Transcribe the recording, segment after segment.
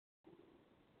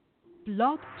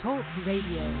Blog Talk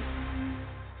Radio.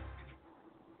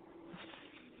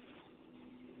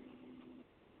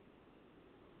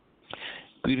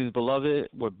 Greetings, beloved.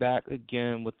 We're back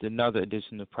again with another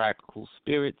edition of Practical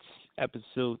Spirits,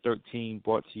 episode 13,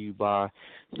 brought to you by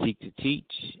Seek to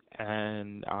Teach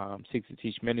and Seek to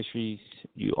Teach Ministries.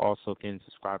 You also can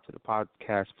subscribe to the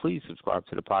podcast. Please subscribe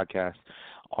to the podcast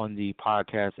on the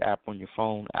podcast app on your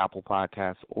phone, Apple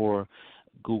Podcasts, or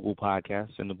Google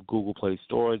Podcasts. In the Google Play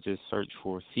Store, just search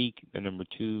for Seek, the number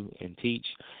 2, and Teach,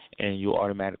 and you'll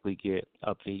automatically get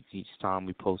updates each time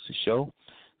we post a show.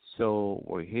 So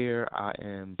we're here. I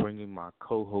am bringing my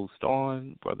co-host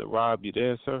on. Brother Rob, you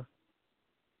there, sir?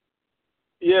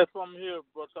 Yes, I'm here,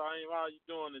 Brother. How you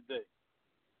doing today?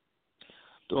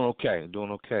 Doing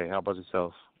okay. How about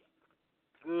yourself?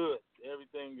 Good.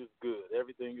 Everything is good.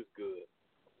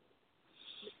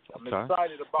 I'm Okay.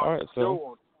 excited about the show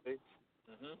on today.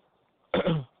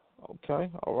 Okay.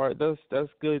 All right.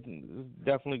 That's good.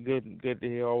 Definitely good to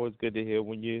hear. Always good to hear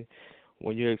when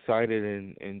you're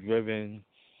excited and driven,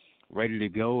 ready to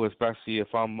go, especially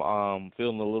if I'm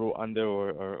feeling a little under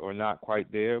or not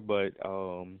quite there. But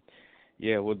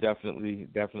yeah, we'll definitely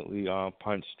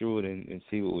punch through it and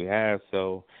see what we have.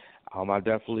 So I'll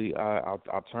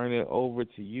turn it over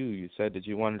to you. You said that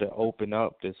you wanted to open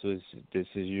up. This is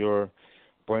your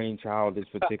brainchild, this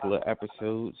particular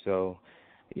episode. So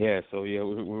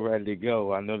we're ready to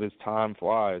go. I know this time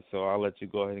flies, so I'll let you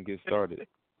go ahead and get started.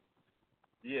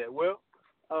 Yeah, well,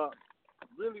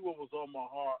 really what was on my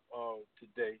heart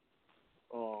today,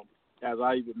 as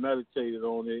I even meditated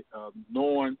on it,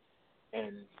 knowing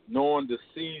the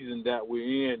season that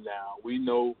we're in now. We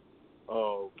know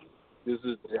this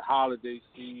is the holiday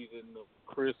season of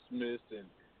Christmas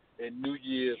and New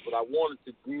Year's, but I wanted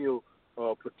to deal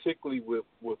particularly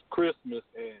with Christmas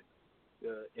and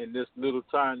in this little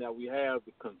time that we have,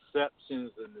 the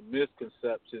conceptions and the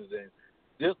misconceptions, and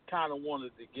just kind of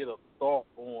wanted to get a thought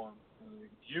on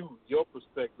your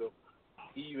perspective,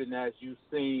 even as you've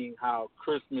seen how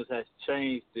Christmas has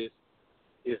changed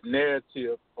its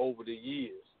narrative over the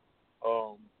years.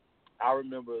 I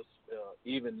remember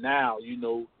even now,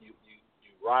 you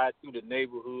ride through the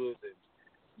neighborhoods and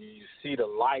you see the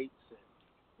lights and,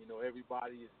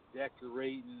 everybody is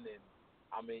decorating, and,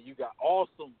 I mean, you got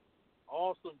awesome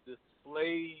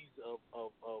displays of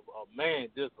man,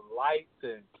 just lights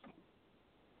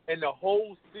and the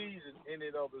whole season in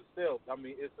and of itself. I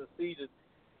mean, it's a season.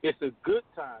 It's a good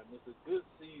time. It's a good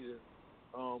season.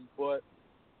 But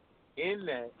in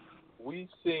that, we've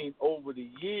seen over the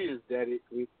years that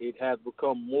it has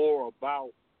become more about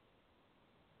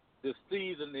the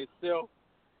season itself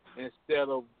instead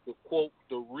of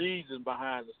the reason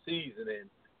behind the season. And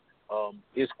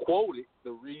it's quoted,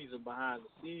 the reason behind the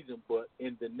season, but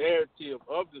in the narrative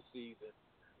of the season,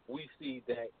 we see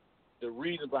that the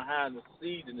reason behind the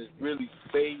season is really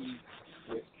fading.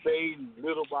 It's fading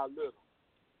little by little.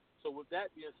 So with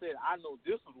that being said, I know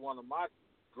this was one of my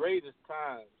greatest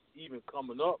times, even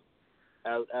coming up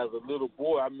as a little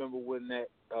boy. I remember when that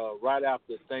right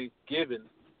after Thanksgiving,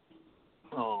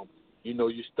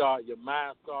 your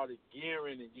mind started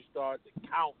gearing and you started to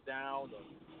count down the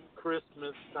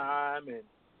Christmas time and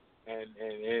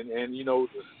the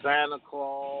Santa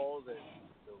Claus and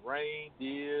the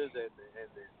reindeers and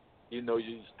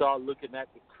you start looking at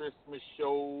the Christmas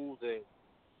shows, and,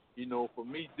 for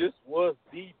me, this was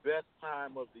the best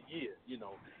time of the year,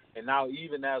 And now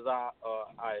even as I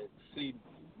see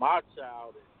my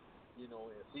child and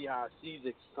see how she's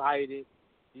excited,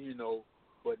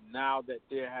 but now that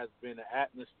there has been an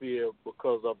atmosphere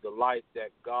because of the life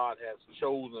that God has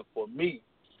chosen for me,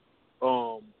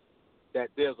 that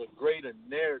there's a greater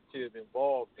narrative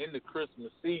involved in the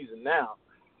Christmas season now.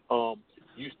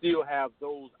 You still have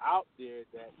those out there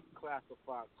that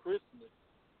classify Christmas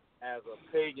as a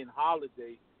pagan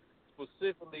holiday.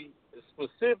 Specifically,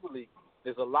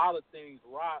 there's a lot of reasons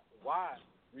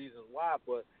why,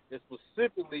 but it's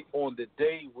specifically on the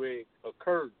day where it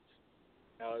occurs,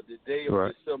 the day of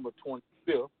right. December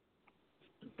 25th,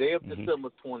 December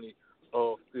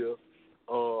 25th, the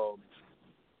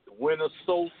winter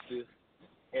solstice,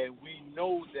 and we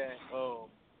know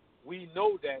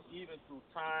that even through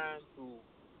time, through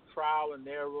trial and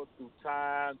error, through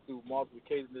time, through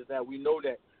multiplication, that we know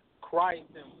that Christ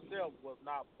himself was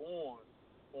not born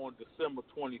on December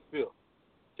 25th.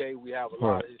 Okay, we have a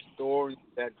lot of historians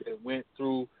that went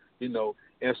through, and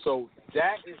so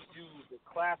that is used to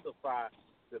classify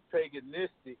the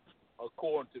paganistic,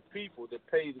 according to people, the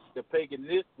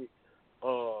paganistic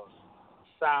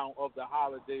sound of the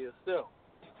holiday itself.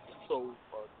 So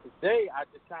today, I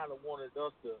just kind of wanted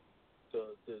us to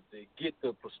to get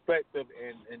the perspective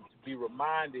and to be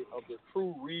reminded of the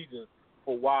true reason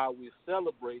for why we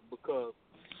celebrate. Because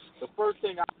the first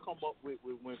thing I come up with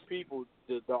when people,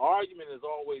 the argument is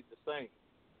always the same.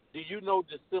 Do you know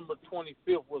December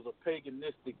 25th was a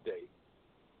paganistic day?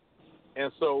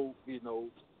 And so,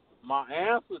 my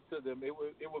answer to them, it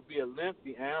would be a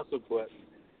lengthy answer, but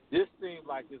this seems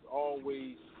like it's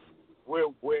always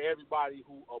where everybody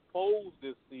who opposed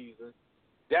this season,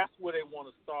 that's where they want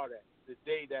to start at, the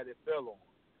day that it fell on,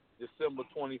 December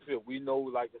 25th. We know,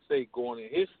 like I say, going in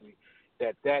history,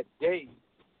 that day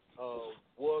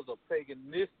was a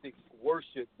paganistic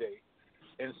worship day.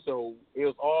 And so it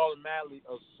was automatically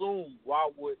assumed,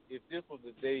 if this was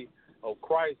the day of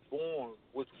Christ born,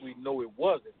 which we know it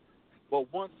wasn't.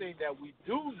 But one thing that we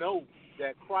do know,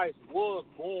 that Christ was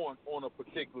born on a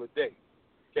particular day.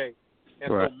 Okay?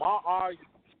 And right. So my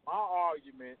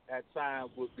argument at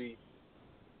times would be,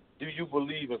 do you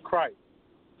believe in Christ?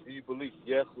 Do you believe?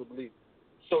 Yes, we believe.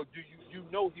 So do you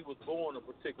know he was born a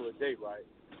particular day, right?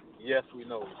 Yes, we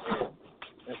know.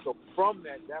 And so from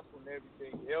that, that's when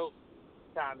everything else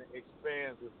kind of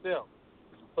expands itself.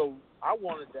 So I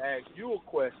wanted to ask you a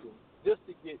question just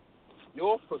to get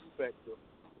your perspective.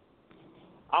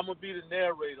 I'm going to be the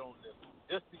narrator on this,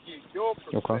 just to get your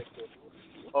perspective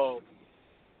of,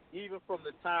 even from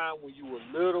the time when you were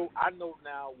little. I know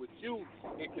now with you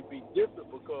it could be different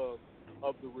because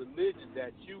of the religion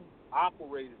that you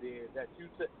operated in,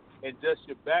 and just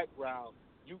your background.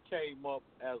 You came up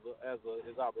as I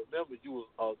remember, you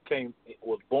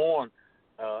was born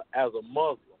as a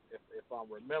Muslim, if I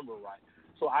remember right.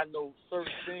 So I know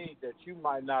certain things that you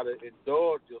might not have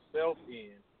indulged yourself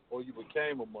in, or you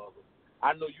became a Muslim.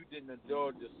 I know you didn't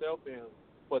indulge yourself in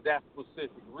for that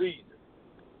specific reason.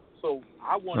 So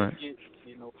I want to get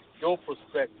your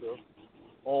perspective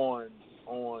on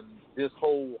this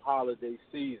whole holiday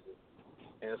season,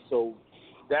 and so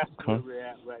that's where we're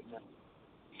at right now.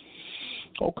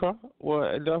 Okay. Well,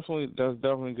 that's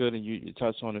definitely good, and you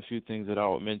touched on a few things that I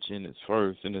would mention as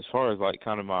first. And as far as like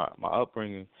kind of my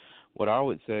upbringing, what I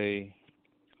would say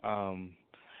that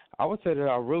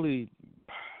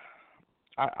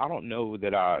I don't know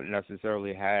that I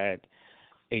necessarily had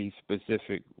a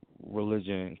specific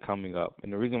religion coming up.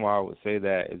 And the reason why I would say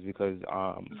that is because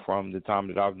from the time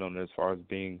that I've known it, as far as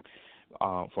being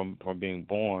from being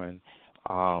born,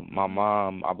 my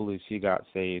mom, I believe she got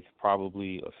saved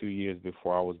probably a few years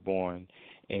before I was born,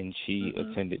 and she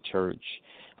attended church.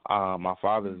 My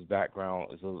father's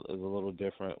background is a little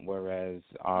different, whereas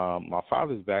my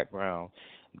father's background,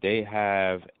 they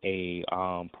have a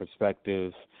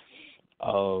perspective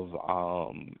of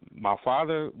my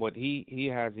father. What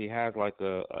he has like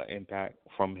a impact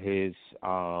from his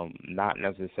not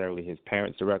necessarily his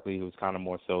parents directly. He was kind of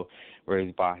more so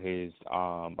raised by his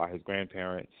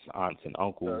grandparents, aunts and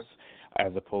uncles,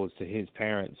 as opposed to his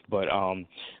parents. But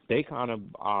they kind of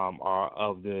are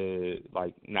of the,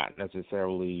 like, not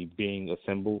necessarily being a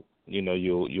symbol. You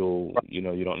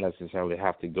don't necessarily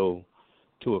have to go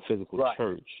to a physical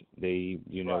church. They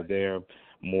they're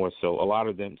more so, a lot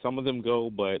of them, some of them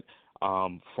go, but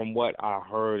from what I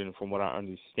heard and from what I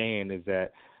understand is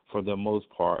that for the most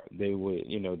part they would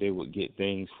get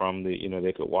things from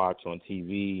they could watch on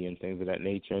TV and things of that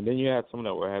nature. And then you had some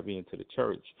that were heavy into the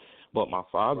church. But my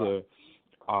father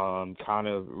kind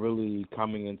of really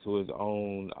coming into his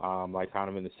own like kind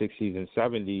of in the 60s and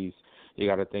 70s. You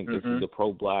got to think this is the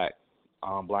pro-black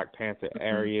Black Panther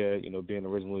area, being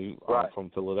originally from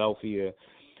Philadelphia.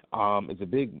 It's a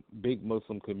big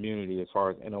Muslim community as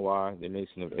far as NOI, the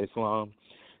Nation of Islam.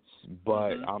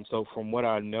 But so from what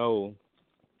I know,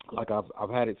 like I've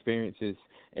had experiences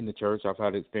in the church, I've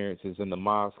had experiences in the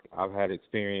mosque, I've had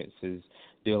experiences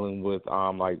dealing with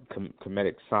like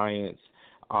comedic science.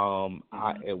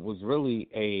 It was really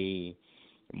a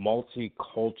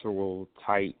multicultural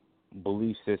type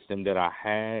belief system that I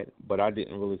had, but I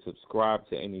didn't really subscribe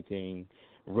to anything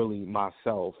really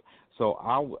myself. So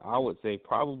I would say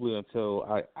probably until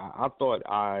I thought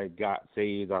I got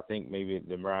saved, I think maybe at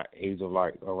the age of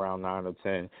like around 9 or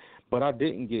 10, but I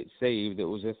didn't get saved. It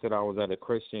was just that I was at a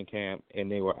Christian camp and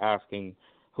they were asking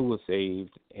who was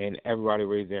saved, and everybody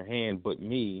raised their hand but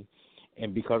me.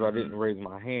 And because I didn't raise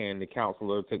my hand, the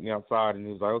counselor took me outside and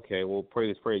he was like, okay, well, pray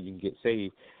this prayer, you can get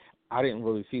saved. I didn't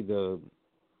really see the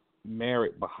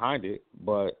merit behind it,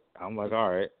 but I'm like, all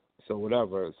right, so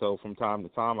whatever. So from time to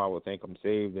time I would think I'm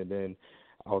saved, and then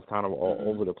I was kind of all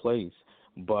over the place.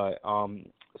 But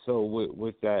so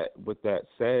with that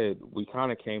said, we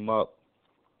kind of came up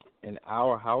in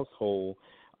our household,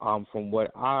 from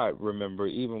what I remember,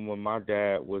 even when my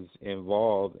dad was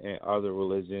involved in other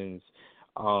religions,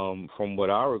 From what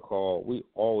I recall, we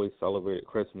always celebrated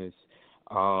Christmas.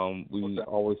 We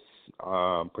always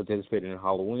participated in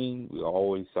Halloween. We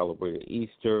always celebrated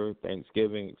Easter,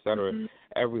 Thanksgiving, etc. Mm-hmm.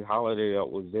 Every holiday that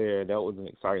was there, that was an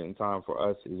exciting time for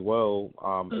us as well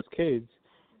as kids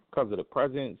because of the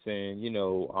presents and,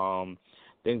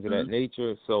 things of that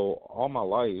nature. So all my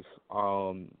life,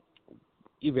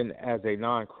 even as a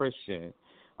non-Christian,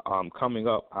 coming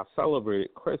up, I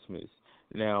celebrated Christmas.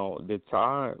 Now, the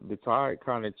tide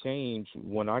kind of changed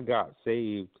when I got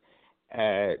saved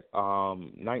at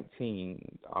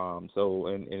 19. So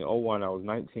in '01, I was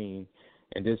 19,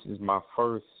 and this is my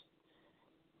first.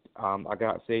 I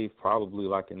got saved probably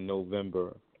like in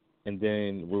November, and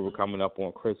then we were coming up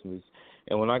on Christmas.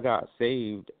 And when I got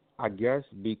saved, I guess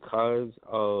because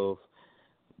of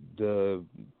the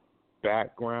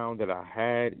background that I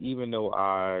had, even though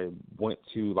I went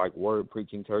to like word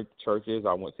preaching churches,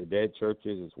 I went to dead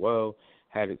churches as well,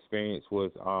 had experience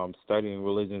with studying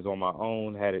religions on my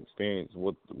own, had experience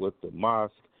with the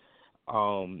mosque.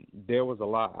 There was a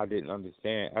lot I didn't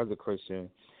understand as a Christian,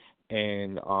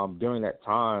 and during that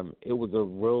time, it was a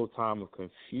real time of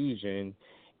confusion,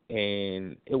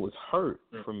 and it was hurt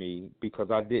for me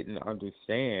because I didn't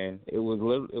understand. It was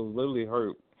literally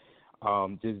hurt.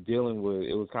 Just dealing with,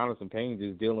 it was kind of some pain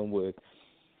just dealing with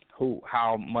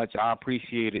how much I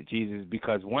appreciated Jesus,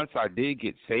 because once I did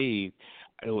get saved,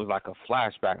 it was like a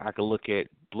flashback. I could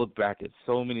look back at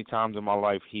so many times in my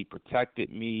life. He protected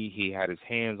me. He had his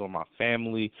hands on my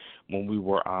family when we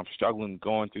were struggling,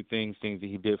 going through things that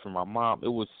he did for my mom. It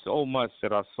was so much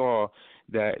that I saw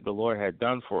that the Lord had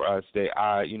done for us that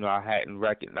I hadn't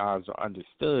recognized or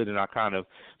understood, and I kind of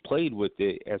played with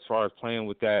it as far as playing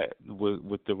with that,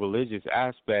 with the religious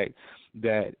aspect,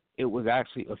 that it was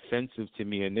actually offensive to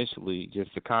me initially,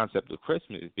 just the concept of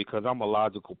Christmas, because I'm a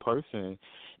logical person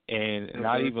and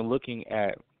not even looking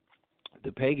at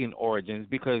the pagan origins,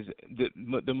 because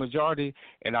the majority,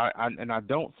 and I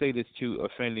don't say this to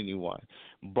offend anyone,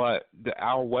 but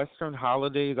our Western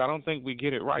holidays, I don't think we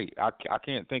get it right. I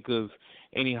can't think of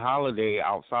any holiday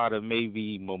outside of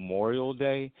maybe Memorial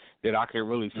Day that I can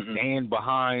really stand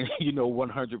behind,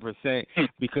 100%,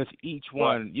 because each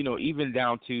one, even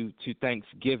down to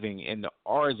Thanksgiving and the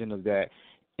origin of that,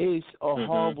 it's a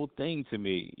horrible thing to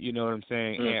me, you know what I'm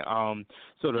saying? And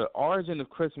so the origin of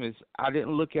Christmas, I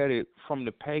didn't look at it from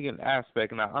the pagan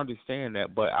aspect, and I understand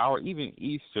that, but our even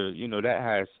Easter, that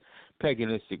has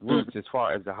paganistic roots as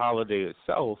far as the holiday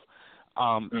itself.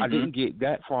 I didn't get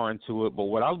that far into it, but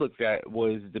what I looked at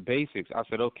was the basics. I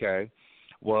said, okay,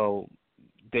 well,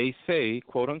 they say,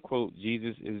 quote unquote,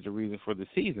 Jesus is the reason for the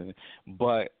season,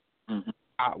 but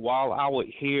while I would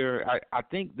hear, I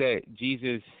think that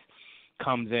Jesus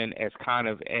comes in as kind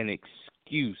of an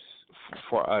excuse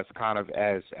for us kind of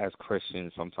as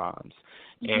Christians sometimes.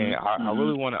 And I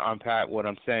really want to unpack what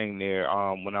I'm saying there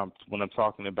when I'm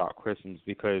talking about Christmas,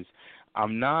 because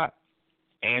I'm not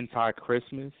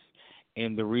anti-Christmas.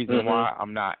 And the reason why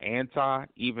I'm not anti,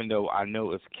 even though I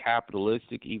know it's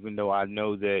capitalistic, even though I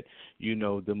know that,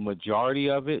 the majority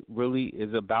of it really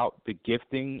is about the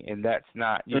gifting, and that's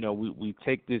not, we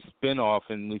take this spin off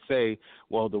and we say,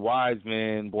 well, the wise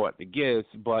men brought the gifts,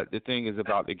 but the thing is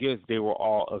about the gifts, they were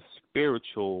all of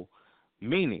spiritual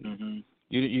meaning.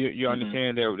 You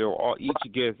understand? They were all,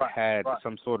 each gift had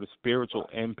some sort of spiritual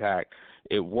impact.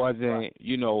 It wasn't,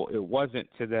 it wasn't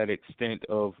to that extent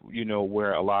of,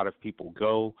 where a lot of people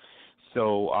go.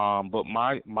 So, but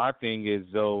my thing is,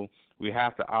 though, we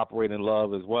have to operate in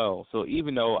love as well. So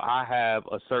even though I have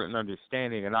a certain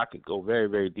understanding, and I could go very,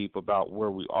 very deep about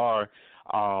where we are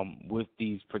with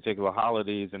these particular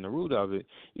holidays and the root of it,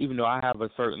 even though I have a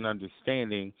certain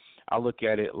understanding, I look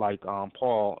at it like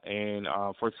Paul in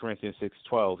 1 Corinthians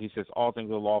 6:12. He says, all things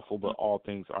are lawful, but all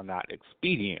things are not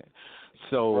expedient.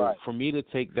 So for me to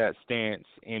take that stance,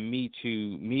 and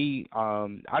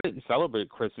I didn't celebrate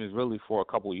Christmas really for a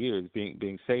couple of years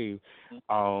being saved.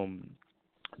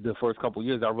 The first couple of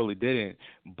years I really didn't,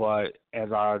 but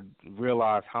as I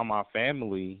realized how my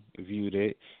family viewed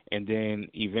it, and then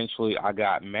eventually I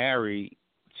got married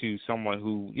to someone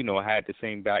who, had the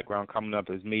same background coming up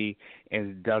as me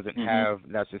and doesn't have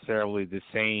necessarily the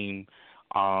same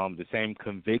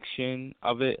conviction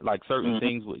of it. Like certain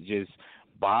things would just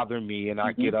bother me, and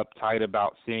I get uptight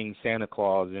about seeing Santa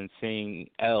Claus and seeing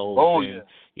elves,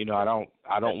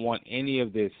 I don't want any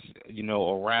of this,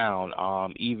 around,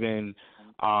 even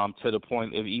to the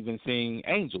point of even seeing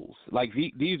angels. Like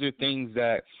these are things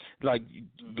that, like,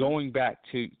 going back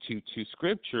to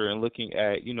Scripture and looking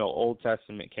at, Old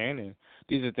Testament canon,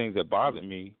 these are things that bother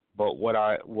me. But what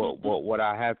I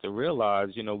have to realize,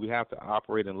 we have to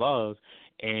operate in love,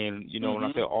 and when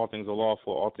I say all things are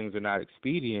lawful, all things are not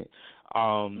expedient.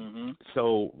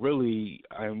 So really,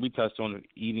 and we touched on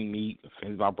eating meat.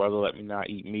 If my brother let me not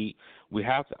eat meat, we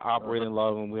have to operate in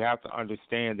love, and we have to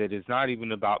understand that it's not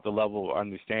even about the level of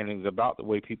understanding; it's about the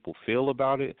way people feel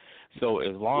about it. So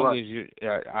as long as you,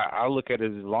 I look at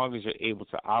it as long as you're able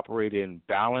to operate in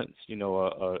balance,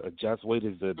 a just weight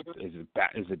is a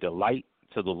delight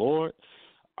to the Lord.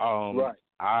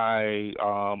 I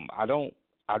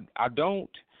don't.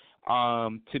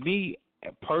 To me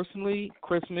personally,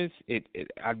 Christmas,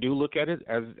 I do look at it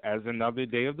as another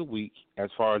day of the week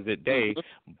as far as that day,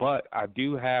 but I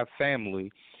do have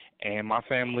family, and my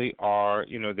family are,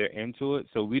 they're into it,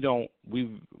 so we don't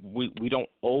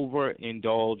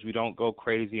overindulge, we don't go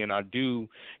crazy, and I do,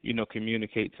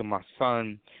 communicate to my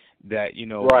son that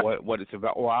what it's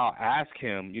about. Or I'll ask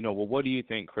him, well, what do you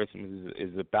think Christmas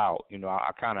is about?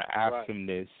 I kind of ask him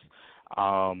this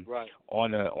on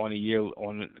a year,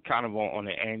 on an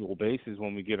annual basis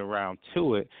when we get around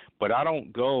to it. But I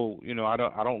don't go,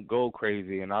 I don't go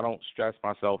crazy, and I don't stress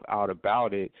myself out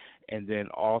about it. And then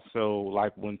also,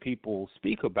 like, when people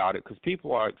speak about it, because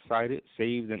people are excited,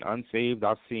 saved and unsaved.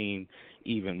 I've seen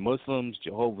even Muslims,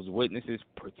 Jehovah's Witnesses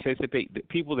participate. The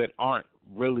people that aren't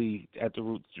really at the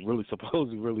roots really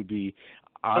supposed to really be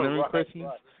honoring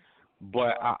Christmas.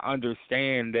 But I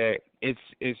understand that it's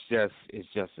just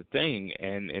a thing,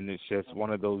 and it's just one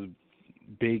of those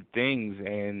big things,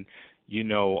 and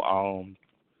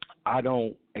I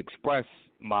don't express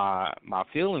my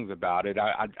feelings about it.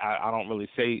 I don't really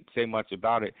say much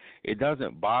about it. It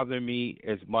doesn't bother me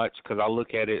as much because I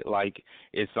look at it like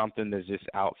it's something that's just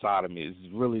outside of me.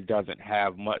 It really doesn't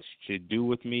have much to do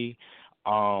with me.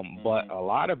 But a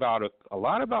lot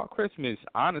about Christmas,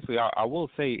 honestly, I will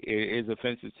say it is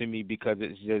offensive to me because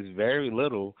it's just very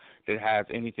little that has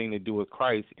anything to do with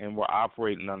Christ, and we're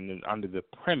operating under the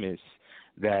premise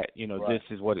that this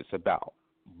is what it's about.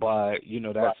 But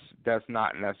that's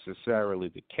not necessarily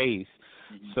the case.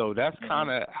 So that's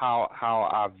kind of how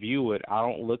I view it. I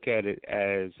don't look at it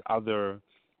as other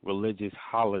religious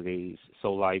holidays.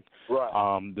 So like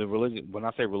the religion, when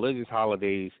I say religious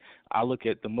holidays, I look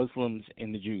at the Muslims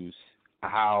and the Jews,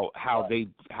 how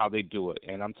they do it,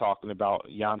 and I'm talking about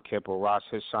Yom Kippur, Rosh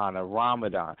Hashanah,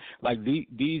 Ramadan. Like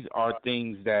these are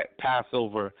things that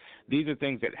Passover. These are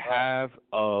things that have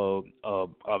of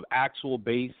actual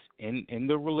base in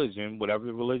the religion, whatever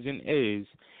the religion is,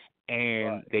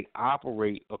 and they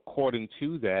operate according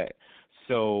to that.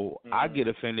 So I get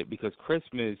offended because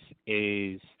Christmas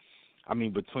is,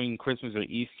 between Christmas or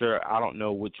Easter, I don't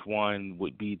know which one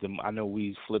would be I know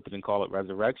we flip it and call it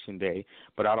Resurrection Day,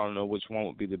 but I don't know which one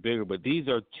would be the bigger. But these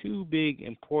are two big,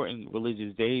 important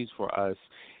religious days for us,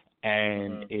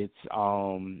 and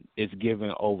it's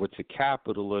given over to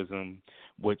capitalism,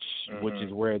 which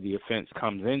is where the offense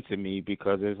comes into me,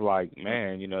 because it's like,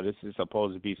 man, this is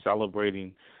supposed to be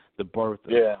celebrating the birth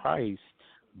of Christ.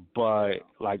 But,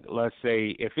 like, let's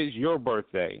say if it's your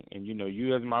birthday, and,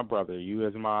 you as my brother, you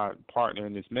as my partner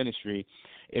in this ministry,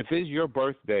 if it's your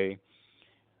birthday,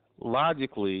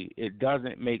 logically, it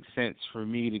doesn't make sense for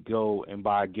me to go and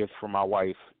buy a gift for my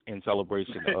wife in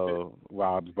celebration of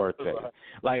Rob's birthday.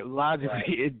 Like,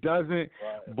 logically, it doesn't,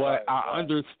 but I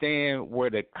understand where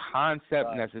the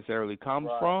concept necessarily comes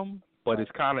from. But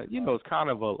it's kind of, it's kind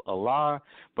of a lie.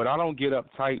 But I don't get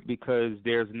uptight because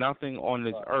there's nothing on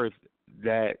this earth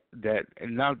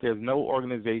there's no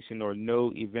organization or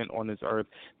no event on this earth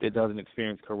that doesn't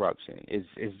experience corruption.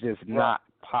 It's just not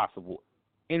possible.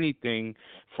 Anything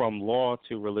from law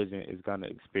to religion is going to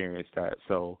experience that.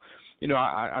 So,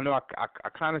 I know I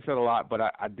kind of said a lot, but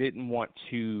I didn't want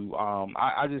to.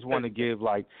 I just want to give,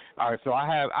 like, all right. So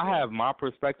I have my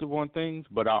perspective on things,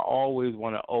 but I always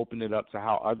want to open it up to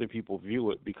how other people view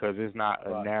it, because it's not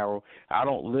a narrow. I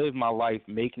don't live my life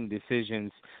making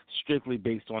decisions strictly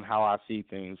based on how I see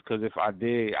things, because if I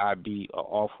did, I'd be an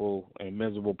awful and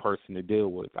miserable person to deal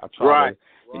with. I try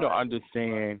to,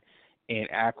 understand and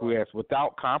acquiesce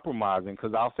without compromising,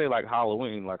 because I'll say, like,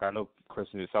 Halloween, like, I know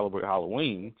Christians celebrate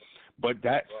Halloween, but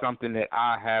that's something that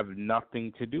I have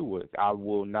nothing to do with. I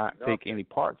will not take any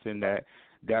parts in that.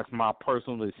 That's my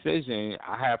personal decision.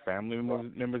 I have family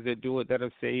members that do it, that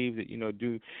are saved, that,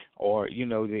 do, or,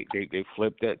 they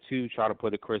flip that too, try to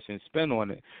put a Christian spin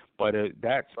on it. But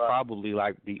that's probably,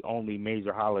 like, the only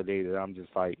major holiday that I'm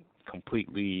just, like, I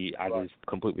just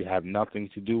completely have nothing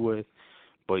to do with.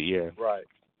 But, yeah.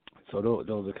 So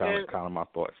those are kind of my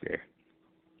thoughts there.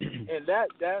 And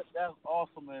that's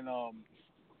awesome. And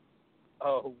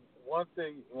one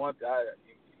thing I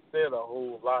said a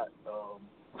whole lot,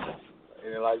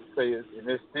 and like you say, and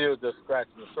it's still just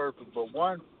scratching the surface. But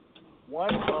one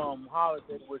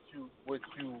holiday which you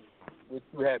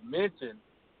had mentioned,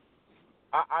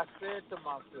 I said to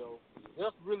myself,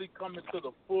 just really coming to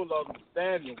the full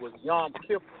understanding was Yom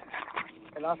Kippur.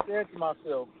 And I said to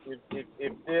myself, if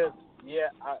there's,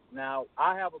 now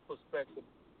I have a perspective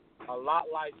a lot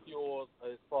like yours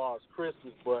as far as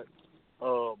Christmas, but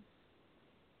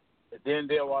then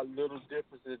there are little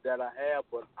differences that I have,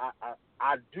 but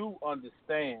I do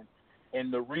understand,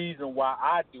 and the reason why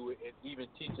I do it, and even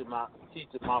teaching my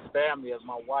family as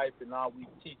my wife and I, we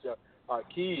teach our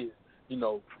kids,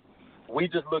 we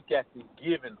just look at the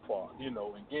giving part,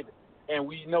 and give it, and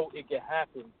we know it can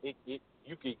happen.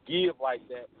 You can give like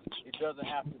that. It doesn't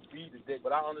have to be the day,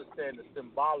 but I understand the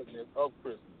symbolicness of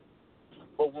Christmas.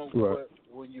 But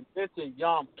when you mentioned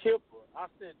Yom Kippur, I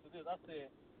said to this,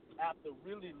 after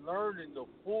really learning the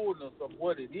fullness of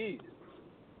what it is,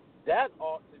 that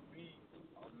ought to be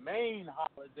a main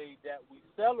holiday that we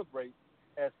celebrate,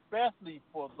 especially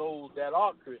for those that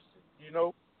are Christians.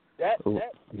 That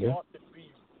ought to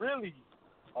be really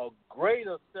a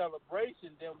greater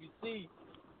celebration than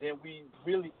we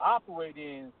really operate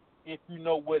in, if you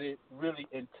know what it really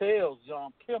entails,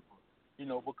 Yom Kippur.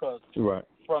 Because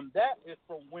from that is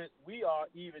from whence we are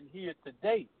even here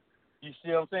today. You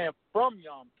see what I'm saying? From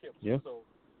Yom Kippur. Yeah. So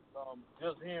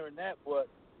just hearing that, but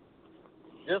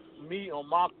just me on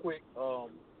my quick,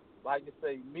 like I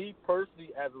say, me personally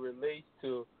as it relates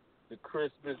to the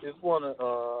Christmas, it's one of,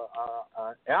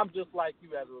 I'm just like you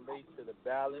as it relates to the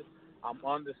balance. I'm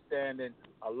understanding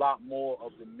a lot more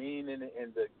of the meaning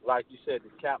and the, like you said,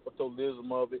 the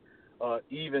capitalism of it,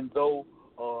 even though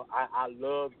I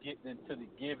love getting into the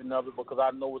giving of it because I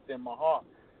know it's in my heart.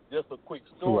 Just a quick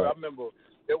story. I remember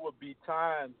there would be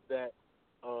times that,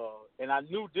 and I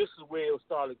knew this is where it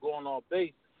started going off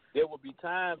base. There would be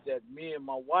times that me and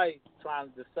my wife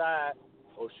trying to decide,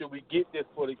 or should we get this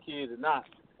for the kids or not?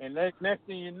 And next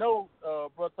thing you know,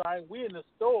 brother, we in the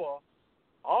store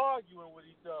arguing with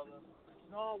each other.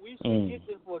 No, we should get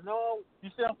this for You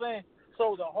see what I'm saying?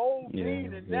 So the whole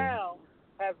meaning now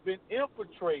has been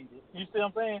infiltrated. You see what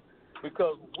I'm saying?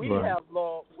 Because we have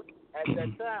law. At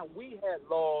that time, we had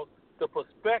laws, the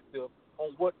perspective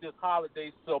on what this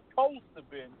holiday's supposed to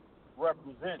be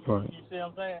representing. You see what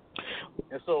I'm saying?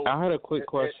 And so I had a quick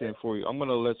question for you. I'm going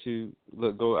to let you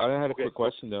go. I had a quick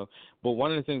question, though. But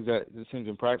one of the things that seems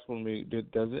impractical to me,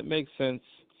 does it make sense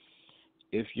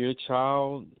if your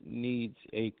child needs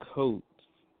a coat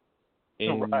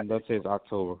in, let's say it's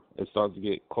October, it starts to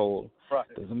get cold,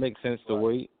 does it make sense to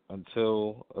wait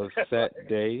until a set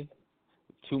day,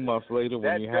 2 months later,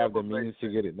 when you have the means to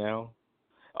get it now?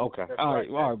 Okay. All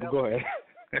right, but go ahead.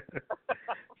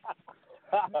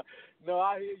 No,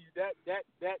 I hear you.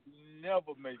 That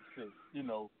never makes sense.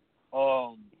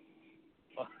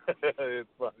 It's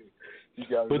funny.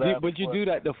 But you do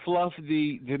that to fluff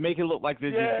to make it look like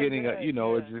they're just getting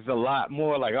it's just a lot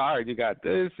more. Like, all right, you got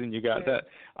this and you got that.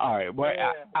 All right, but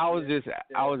I was just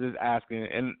asking,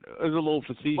 and it was a little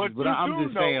facetious, but I'm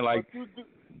just saying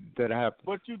that I have.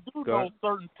 But you do know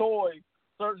certain toys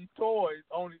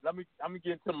only. Let me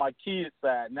get into my kids'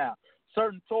 side now.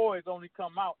 Certain toys only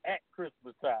come out at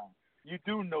Christmas time. You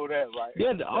do know that, right?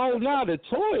 Yeah. The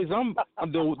toys. I'm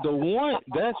the one.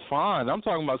 That's fine. I'm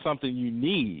talking about something you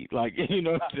need. Like, you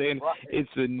know what I'm saying? It's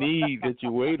a need that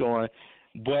you wait on.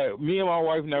 But me and my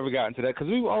wife never got into that because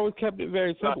we always kept it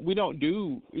very simple. We don't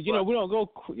do, we don't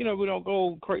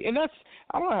go crazy. And that's,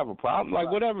 I don't have a problem.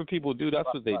 Like, whatever people do, that's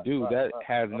what they do. That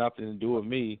has nothing to do with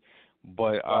me.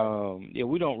 But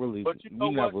we don't really,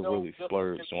 we never really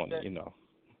splurged on it.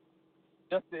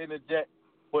 Just to interject.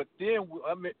 But then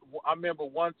I remember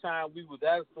one time we was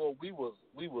at a store. We was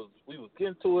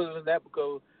getting to it and that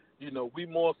because we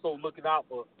more so looking out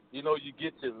for you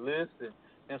get your list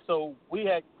and so we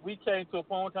came to a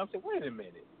point in time and said, wait a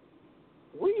minute,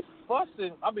 we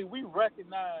fussing. I mean, we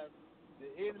recognize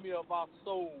the enemy of our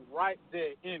soul right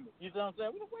there in it. You know what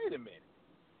I'm saying? Wait a minute,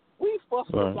 we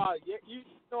fussing about it. You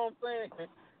know what I'm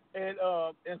saying?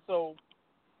 And so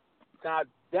now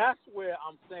that's where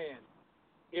I'm saying,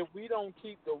 if we don't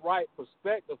keep the right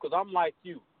perspective, because I'm like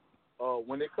you,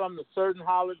 when it comes to certain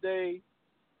holidays,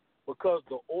 because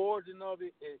the origin of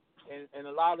it, and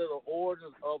a lot of the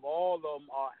origins of all of them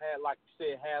had, like you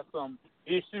said, have some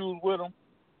issues with them.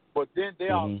 But then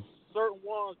there are certain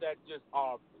ones that just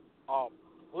are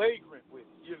flagrant with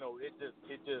it.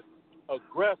 It just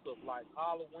aggressive, like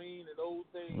Halloween and those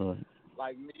things.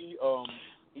 Like me,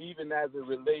 even as it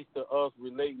relates to us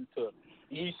relating to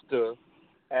Easter.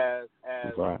 As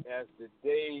the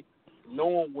day,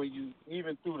 knowing when you,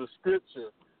 even through the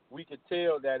scripture, we could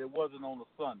tell that it wasn't on a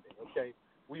Sunday, okay?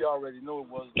 we already know it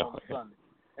wasn't on a Sunday.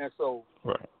 And so,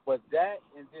 but that,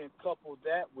 and then couple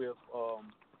that with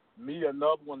me,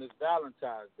 another one is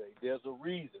Valentine's Day. There's a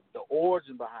reason, the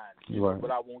origin behind it,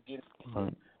 but I won't get into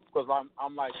it because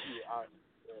I'm like you.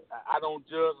 I don't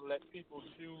judge, let people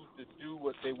choose to do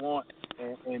what they want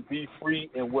and be free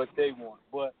in what they want.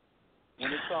 But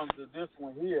when it comes to this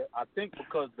one here, I think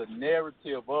because the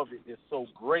narrative of it is so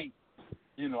great,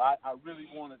 I really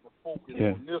wanted to focus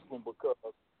on this one because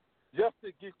just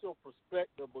to get your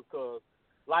perspective, because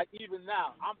like even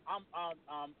now,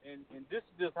 and this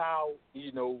is just how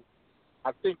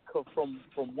I think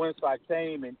from whence I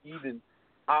came, and even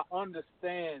I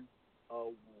understand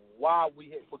why we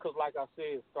hit, because like I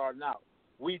said starting out,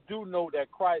 we do know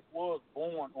that Christ was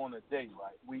born on a day,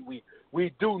 right?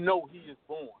 We do know he is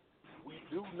born. We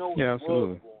do know he was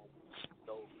born.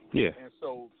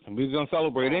 So, and we're gonna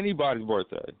celebrate anybody's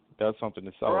birthday. That's something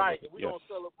to celebrate. Right, we don't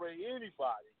celebrate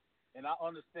anybody. And I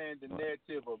understand the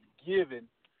narrative of giving.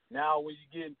 Now, when you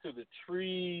get into the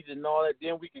trees and all that,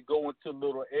 then we can go into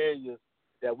little areas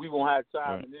that we won't have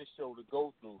time in this show to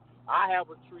go through. I have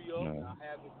a tree up, and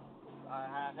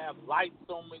I have lights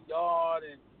on my yard,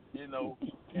 and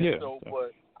so.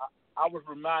 But I was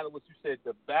reminded of what you said,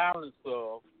 the balance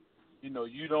of,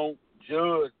 you don't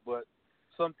judge, but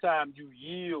sometimes you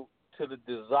yield to the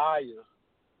desires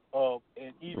of,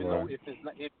 and even though if it's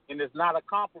not, it's not a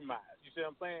compromise. You see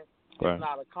what I'm saying? It's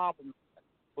not a compromise,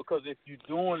 because if you're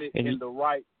doing it in the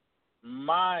right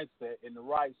mindset, in the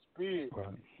right spirit,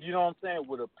 you know what I'm saying,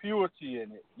 with a purity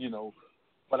in it,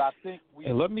 But I think we.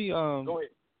 And let me go ahead.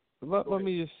 Let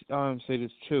me just say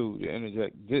this too, to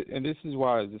interject, and this is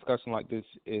why a discussion like this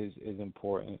is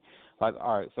important. Like,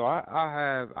 all right, so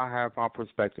I have my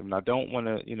perspective, and I don't want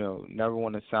to, never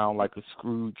want to sound like a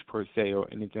Scrooge per se or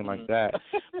anything like that.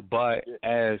 But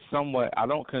as somewhat, I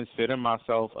don't consider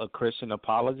myself a Christian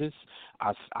apologist.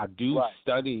 I do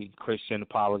study Christian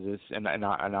apologists, and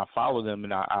I follow them,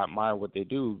 and I admire what they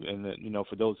do. And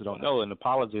for those who don't know, an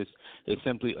apologist is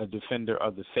simply a defender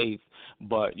of the faith.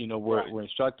 But we're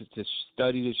instructed to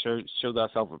study the church, show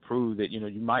thyself approved. That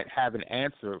you might have an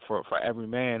answer for every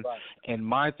man. And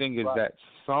my thing is that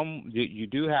you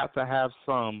do have to have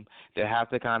some that have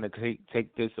to kind of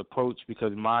take this approach,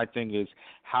 because my thing is,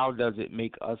 how does it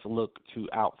make us look to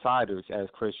outsiders as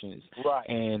Christians?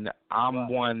 And I'm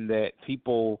one that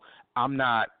I'm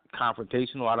not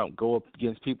confrontational. I don't go up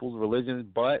against people's religions,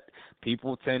 but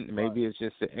people tend, maybe it's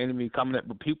just the enemy coming up,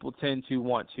 but people tend to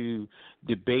want to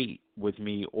debate with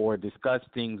me or discuss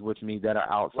things with me that are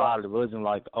outside of the religion,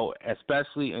 like,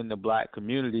 especially in the black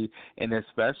community, and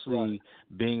especially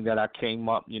being that I came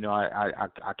up,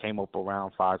 I came up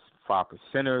around five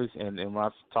percenters, and when I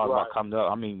talk about coming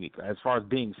up, I mean, as far as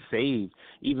being saved,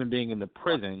 even being in the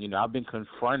prison, I've been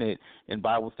confronted in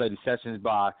Bible study sessions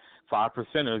by 5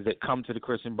 percenters that come to the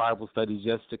Christian Bible study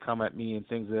just to come at me and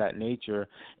things of that nature.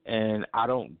 And I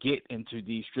don't get into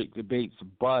these strict debates,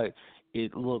 but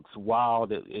it looks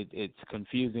wild. It's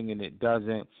confusing, and it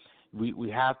doesn't. We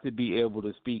have to be able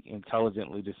to speak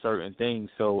intelligently to certain things.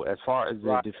 So as far as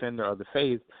the defender of the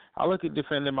faith, I look at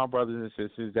defending my brothers and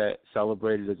sisters that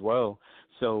celebrate it as well.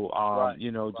 So,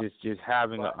 just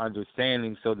having an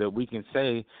understanding so that we can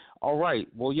say, all right,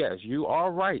 well, yes, you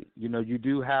are right. You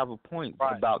do have a point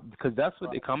about, because that's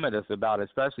what they come at us about,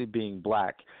 especially being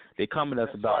black. They come at us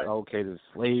about, okay, the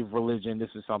slave religion,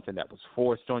 this is something that was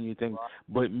forced on you, things.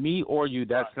 But me or you,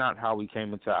 that's not how we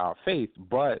came into our faith.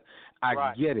 But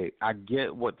I get it. I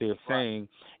get what they're saying.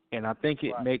 And I think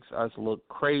it makes us look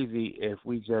crazy if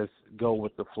we just go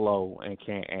with the flow and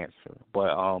can't answer. But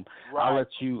I'll let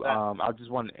you. I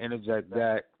just want to interject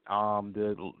that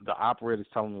the operator's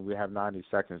telling me we have 90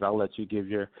 seconds. I'll let you give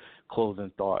your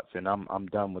closing thoughts, and I'm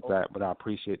done with that. But I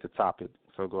appreciate the topic.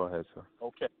 So go ahead, sir.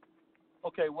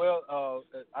 Okay. Well,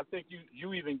 I think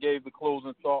you even gave the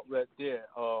closing thought right there.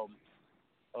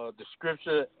 The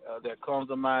scripture that comes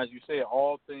to mind, you say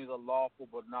all things are lawful,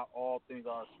 but not all things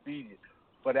are expedient.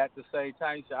 But at the same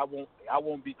time, you say, I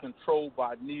won't be controlled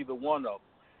by neither one of them.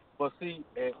 But see,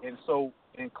 and so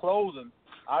in closing,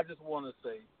 I just want to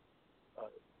say,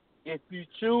 if you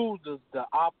choose to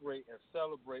operate and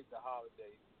celebrate the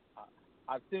holiday,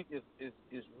 I think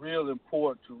it's real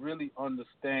important to really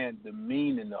understand the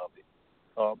meaning of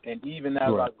it. And even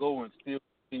as I go and still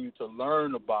continue to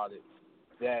learn about it,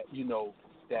 that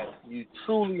that you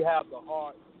truly have the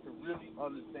heart to really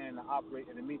understand and operate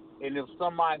in the meaning. And if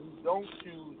somebody who don't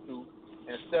choose to,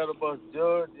 instead of us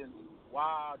judging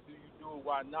why do you do it,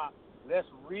 why not, let's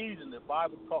reason. The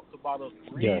Bible talks about us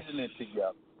reasoning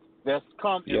together. Let's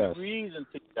come and reason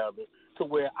together to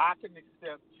where I can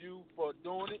accept you for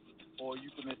doing it, or you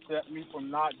can accept me from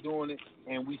not doing it,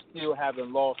 and we still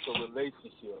haven't lost a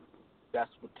relationship. That's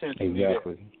potentially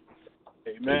Exactly.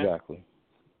 there. Amen. Exactly.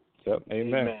 Yep.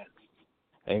 Amen. Amen.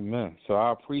 Amen. So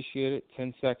I appreciate it.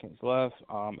 10 seconds left.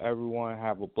 Everyone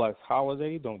have a blessed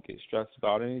holiday. Don't get stressed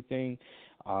about anything.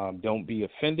 Don't be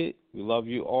offended. We love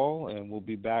you all, and we'll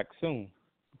be back soon.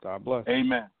 God bless.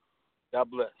 Amen. God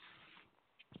bless.